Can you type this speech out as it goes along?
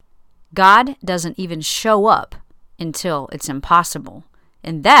God doesn't even show up until it's impossible.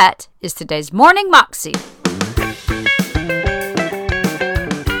 And that is today's Morning Moxie.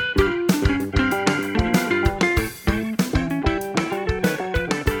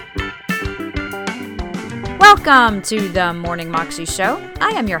 Welcome to the Morning Moxie Show. I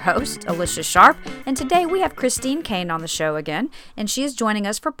am your host, Alicia Sharp, and today we have Caine on the show again, and she is joining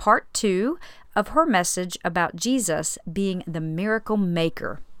us for part 2 of her message about Jesus being the miracle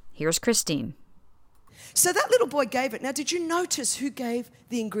maker. Here's Caine. So that little boy gave it. Now, did you notice who gave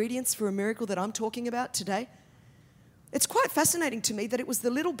the ingredients for a miracle that I'm talking about today? It's quite fascinating to me that it was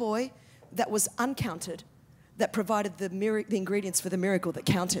the little boy that was uncounted that provided the ingredients for the miracle that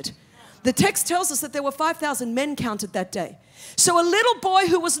counted. The text tells us that there were 5,000 men counted that day. So a little boy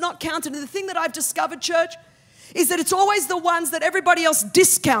who was not counted, and the thing that I've discovered, church, is that it's always the ones that everybody else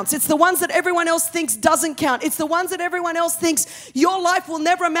discounts. It's the ones that everyone else thinks doesn't count. It's the ones that everyone else thinks your life will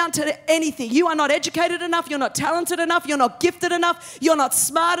never amount to anything. You are not educated enough. You're not talented enough. You're not gifted enough. You're not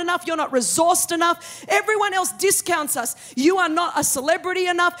smart enough. You're not resourced enough. Everyone else discounts us. You are not a celebrity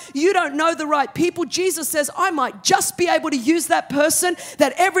enough. You don't know the right people. Jesus says, I might just be able to use that person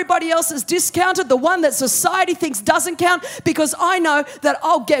that everybody else has discounted, the one that society thinks doesn't count, because I know that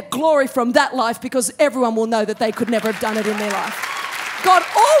I'll get glory from that life because everyone will know that they could never have done it in their life. God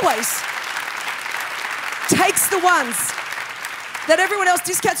always takes the ones that everyone else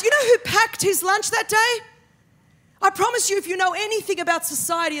discounts. You know who packed his lunch that day? I promise you, if you know anything about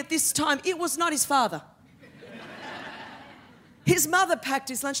society at this time, it was not his father. His mother packed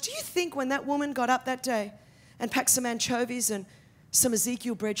his lunch. Do you think when that woman got up that day and packed some anchovies and some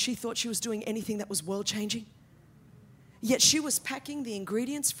Ezekiel bread, she thought she was doing anything that was world-changing? Yet she was packing the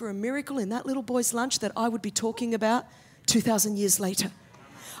ingredients for a miracle in that little boy's lunch that I would be talking about 2,000 years later.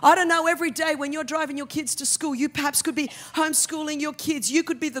 I don't know, every day when you're driving your kids to school, you perhaps could be homeschooling your kids. You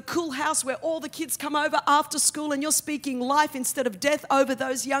could be the cool house where all the kids come over after school and you're speaking life instead of death over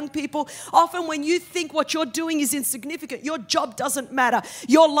those young people. Often when you think what you're doing is insignificant, your job doesn't matter,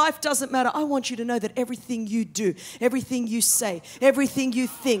 your life doesn't matter, I want you to know that everything you do, everything you say, everything you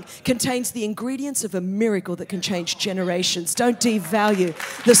think contains the ingredients of a miracle that can change generations. Don't devalue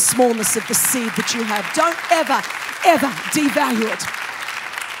the smallness of the seed that you have. Don't ever devalue it.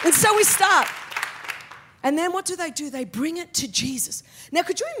 And so we start. And then what do? They bring it to Jesus. Now,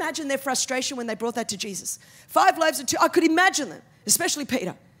 could you imagine their frustration when they brought that to Jesus? 5 loaves and 2. I could imagine them, especially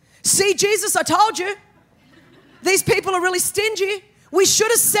Peter. See, Jesus, I told you. These people are really stingy. We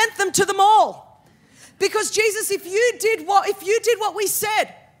should have sent them to them all. Because Jesus, if you did what we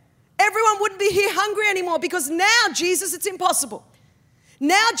said, everyone wouldn't be here hungry anymore. Because now, Jesus, it's impossible.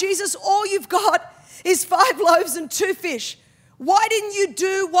 Now, Jesus, all you've got is 5 loaves and 2 fish. Why didn't you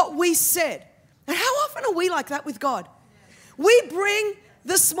do what we said? And how often are we like that with God? We bring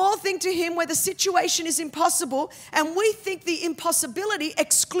the small thing to him where the situation is impossible, and we think the impossibility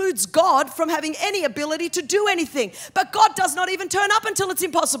excludes God from having any ability to do anything. But God does not even turn up until it's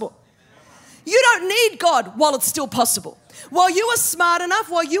impossible. You don't need God while it's still possible. While you are smart enough,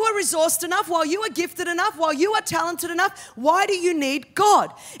 while you are resourced enough, while you are gifted enough, while you are talented enough, why do you need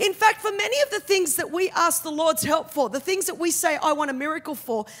God? In fact, for many of the things that we ask the Lord's help for, the things that we say, I want a miracle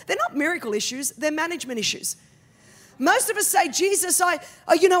for, they're not miracle issues, they're management issues. Most of us say, Jesus, I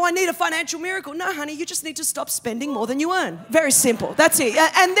need a financial miracle. No, honey, you just need to stop spending more than you earn. Very simple. That's it.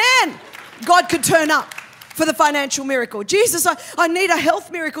 And then God could turn up for the financial miracle. Jesus, I need a health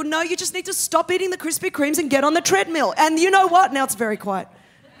miracle. No, you just need to stop eating the Krispy Kremes and get on the treadmill. And you know what? Now it's very quiet.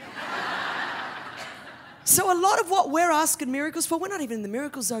 So a lot of what we're asking miracles for, we're not even in the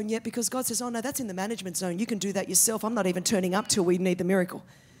miracle zone yet, because God says, oh no, that's in the management zone. You can do that yourself. I'm not even turning up till we need the miracle.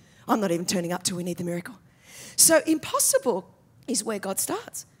 I'm not even turning up till we need the miracle. So impossible is where God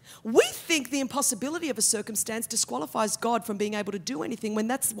starts. We think the impossibility of a circumstance disqualifies God from being able to do anything, when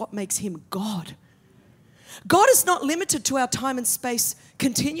that's what makes him God. God is not limited to our time and space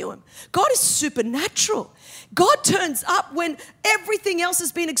continuum. God is supernatural. God turns up when everything else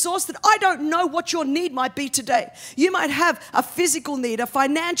has been exhausted. I don't know what your need might be today. You might have a physical need, a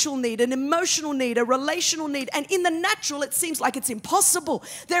financial need, an emotional need, a relational need, and in the natural it seems like it's impossible.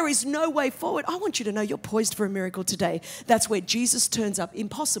 There is no way forward. I want you to know you're poised for a miracle today. That's where Jesus turns up.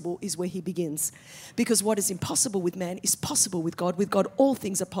 Impossible is where he begins. Because what is impossible with man is possible with God. With God, all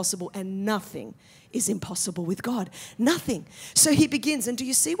things are possible, and nothing is impossible with God. Nothing. So he begins, and do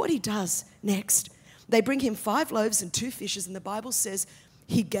you see what he does next? They bring him 5 loaves and 2 fishes, and the Bible says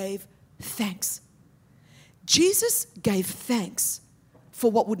he gave thanks. Jesus gave thanks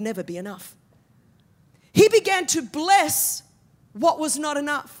for what would never be enough. He began to bless what was not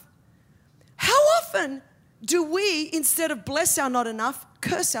enough. How often do we, instead of bless our not enough,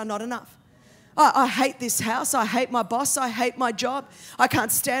 curse our not enough? I hate this house. I hate my boss. I hate my job. I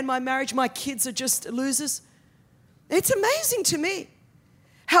can't stand my marriage. My kids are just losers. It's amazing to me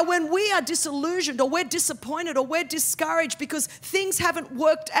how when we are disillusioned or we're disappointed or we're discouraged because things haven't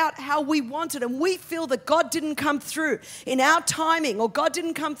worked out how we wanted and we feel that God didn't come through in our timing or God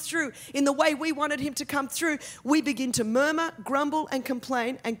didn't come through in the way we wanted him to come through, we begin to murmur, grumble, and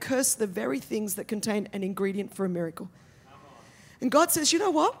complain and curse the very things that contain an ingredient for a miracle. And God says, you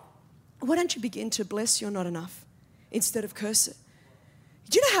know what? Why don't you begin to bless your not enough instead of curse it?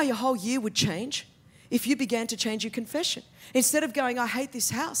 Do you know how your whole year would change if you began to change your confession? Instead of going, I hate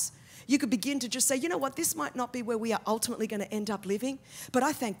this house, you could begin to just say, you know what, this might not be where we are ultimately going to end up living, but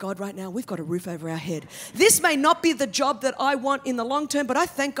I thank God right now we've got a roof over our head. This may not be the job that I want in the long term, but I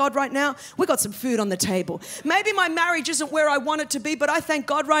thank God right now we've got some food on the table. Maybe my marriage isn't where I want it to be, but I thank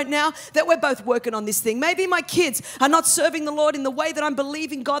God right now that we're both working on this thing. Maybe my kids are not serving the Lord in the way that I'm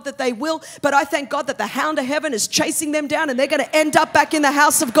believing God that they will, but I thank God that the hound of heaven is chasing them down and they're going to end up back in the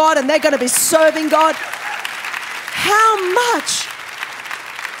house of God and they're going to be serving God. How much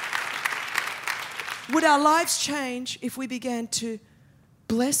would our lives change if we began to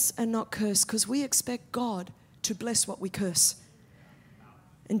bless and not curse? Because we expect God to bless what we curse.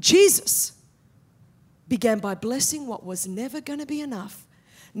 And Jesus began by blessing what was never going to be enough,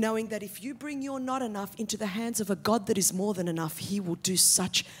 knowing that if you bring your not enough into the hands of a God that is more than enough, he will do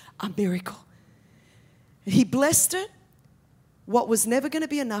such a miracle. He blessed it, what was never going to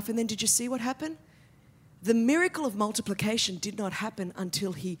be enough, and then did you see what happened? The miracle of multiplication did not happen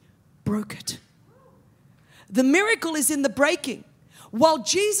until he broke it. The miracle is in the breaking. While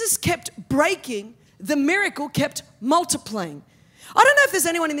Jesus kept breaking, the miracle kept multiplying. I don't know if there's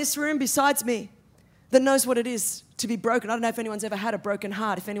anyone in this room besides me that knows what it is to be broken. I don't know if anyone's ever had a broken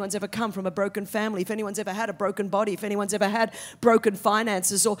heart, if anyone's ever come from a broken family, if anyone's ever had a broken body, if anyone's ever had broken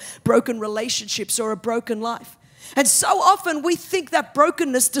finances or broken relationships or a broken life. And so often we think that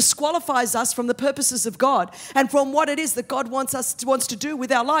brokenness disqualifies us from the purposes of God and from what it is that God wants to do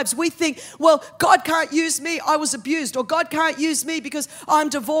with our lives. We think, well, God can't use me, I was abused, or God can't use me because I'm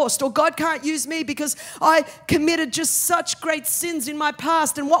divorced, or God can't use me because I committed just such great sins in my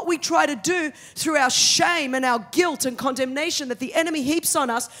past. And what we try to do through our shame and our guilt and condemnation that the enemy heaps on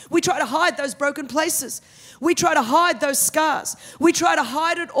us, we try to hide those broken places. We try to hide those scars. We try to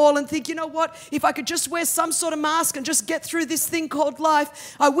hide it all and think, you know what, if I could just wear some sort of mask and just get through this thing called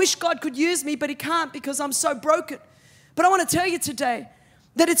life, I wish God could use me, but he can't because I'm so broken. But I want to tell you today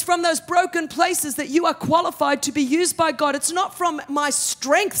that it's from those broken places that you are qualified to be used by God. It's not from my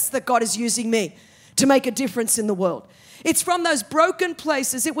strengths that God is using me to make a difference in the world. It's from those broken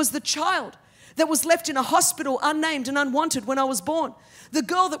places. It was the child that was left in a hospital unnamed and unwanted when I was born. The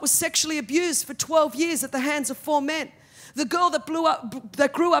girl that was sexually abused for 12 years at the hands of 4 men. The girl that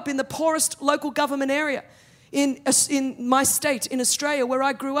grew up in the poorest local government area in my state, in Australia, where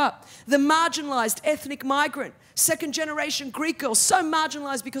I grew up. The marginalized ethnic migrant, second-generation Greek girl, so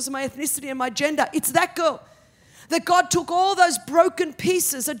marginalized because of my ethnicity and my gender. It's that girl that God took all those broken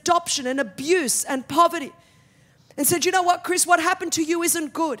pieces, adoption and abuse and poverty, and said, you know what, Chris, what happened to you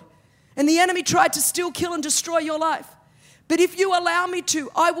isn't good. And the enemy tried to steal, kill, and destroy your life. But if you allow me to,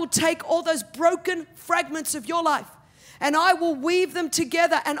 I will take all those broken fragments of your life and I will weave them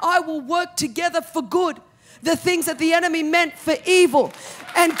together and I will work together for good. The things that the enemy meant for evil.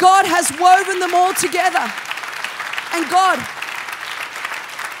 And God has woven them all together. And God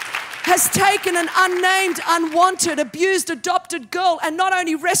has taken an unnamed, unwanted, abused, adopted girl and not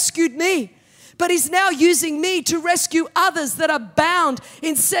only rescued me, but he's now using me to rescue others that are bound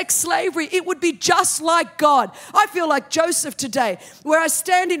in sex slavery. It would be just like God. I feel like Joseph today, where I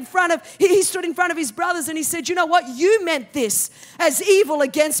stand in front of, he stood in front of his brothers and he said, you know what, you meant this as evil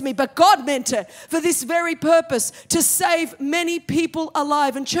against me, but God meant it for this very purpose, to save many people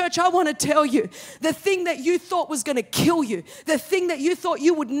alive. And church, I want to tell you, the thing that you thought was going to kill you, the thing that you thought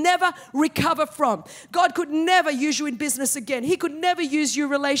you would never recover from, God could never use you in business again. He could never use you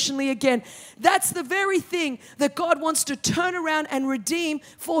relationally again. That's the very thing that God wants to turn around and redeem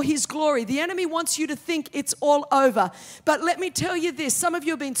for his glory. The enemy wants you to think it's all over. But let me tell you this, some of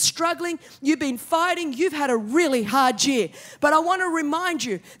you have been struggling, you've been fighting, you've had a really hard year. But I want to remind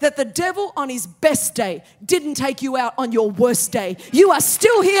you that the devil on his best day didn't take you out on your worst day. You are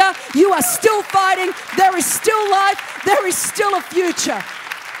still here, you are still fighting, there is still life, there is still a future.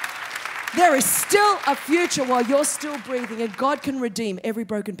 There is still a future while you're still breathing, and God can redeem every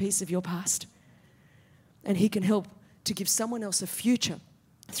broken piece of your past. And he can help to give someone else a future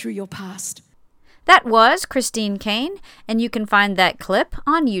through your past. That was Christine Caine, and you can find that clip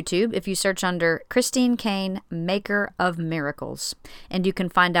on YouTube if you search under Christine Caine, Maker of Miracles. And you can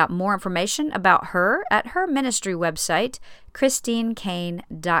find out more information about her at her ministry website,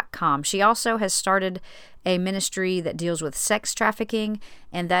 ChristineCaine.com. She also has started a ministry that deals with sex trafficking,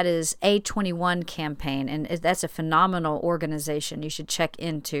 and that is A21 Campaign, and that's a phenomenal organization you should check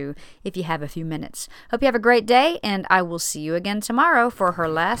into if you have a few minutes. Hope you have a great day, and I will see you again tomorrow for her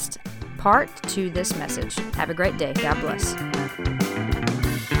last part to this message. Have a great day. God bless.